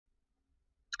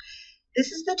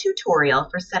This is the tutorial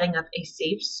for setting up a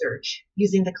saved search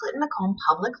using the Clinton-Macomb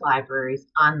Public Library's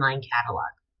online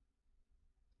catalog.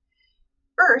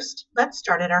 First, let's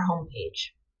start at our home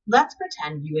page. Let's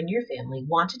pretend you and your family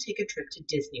want to take a trip to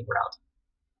Disney World.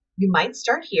 You might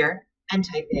start here and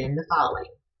type in the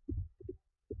following.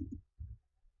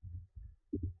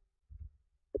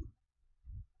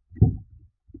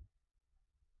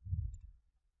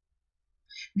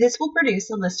 This will produce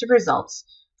a list of results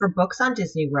for books on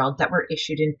Disney World that were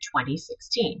issued in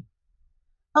 2016.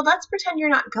 But let's pretend you're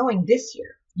not going this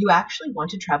year. You actually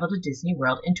want to travel to Disney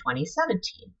World in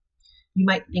 2017. You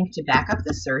might think to back up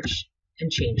the search and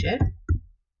change it.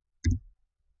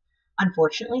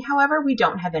 Unfortunately, however, we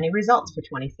don't have any results for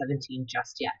 2017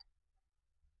 just yet.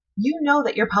 You know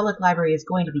that your public library is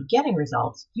going to be getting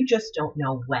results, you just don't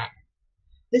know when.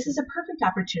 This is a perfect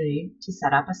opportunity to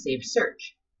set up a saved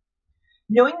search.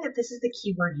 Knowing that this is the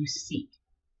keyword you seek,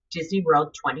 Disney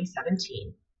World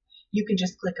 2017, you can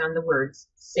just click on the words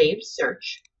Save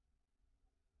Search.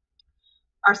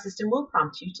 Our system will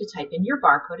prompt you to type in your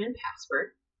barcode and password.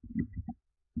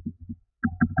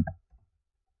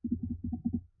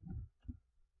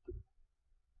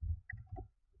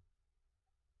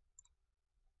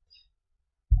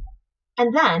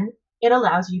 And then it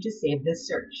allows you to save this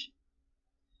search.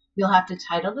 You'll have to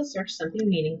title the search something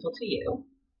meaningful to you,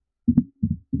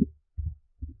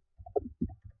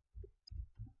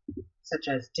 such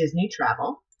as Disney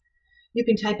Travel. You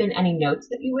can type in any notes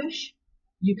that you wish.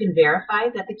 You can verify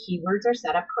that the keywords are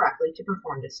set up correctly to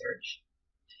perform the search.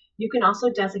 You can also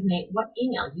designate what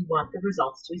email you want the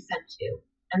results to be sent to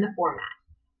and the format,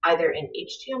 either in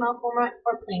HTML format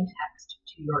or plain text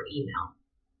to your email.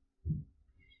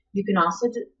 You can also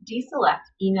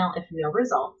deselect email if no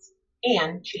results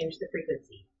and change the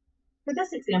frequency. For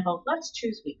this example, let's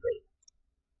choose weekly.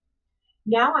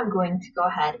 Now I'm going to go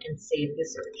ahead and save the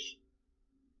search.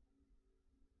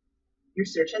 Your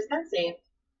search has been saved,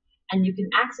 and you can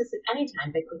access it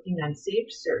anytime by clicking on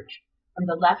Saved Search from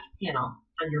the left panel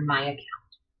on your My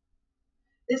Account.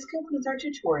 This concludes our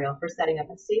tutorial for setting up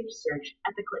a saved search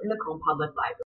at the Clinton-Macomb Public Library.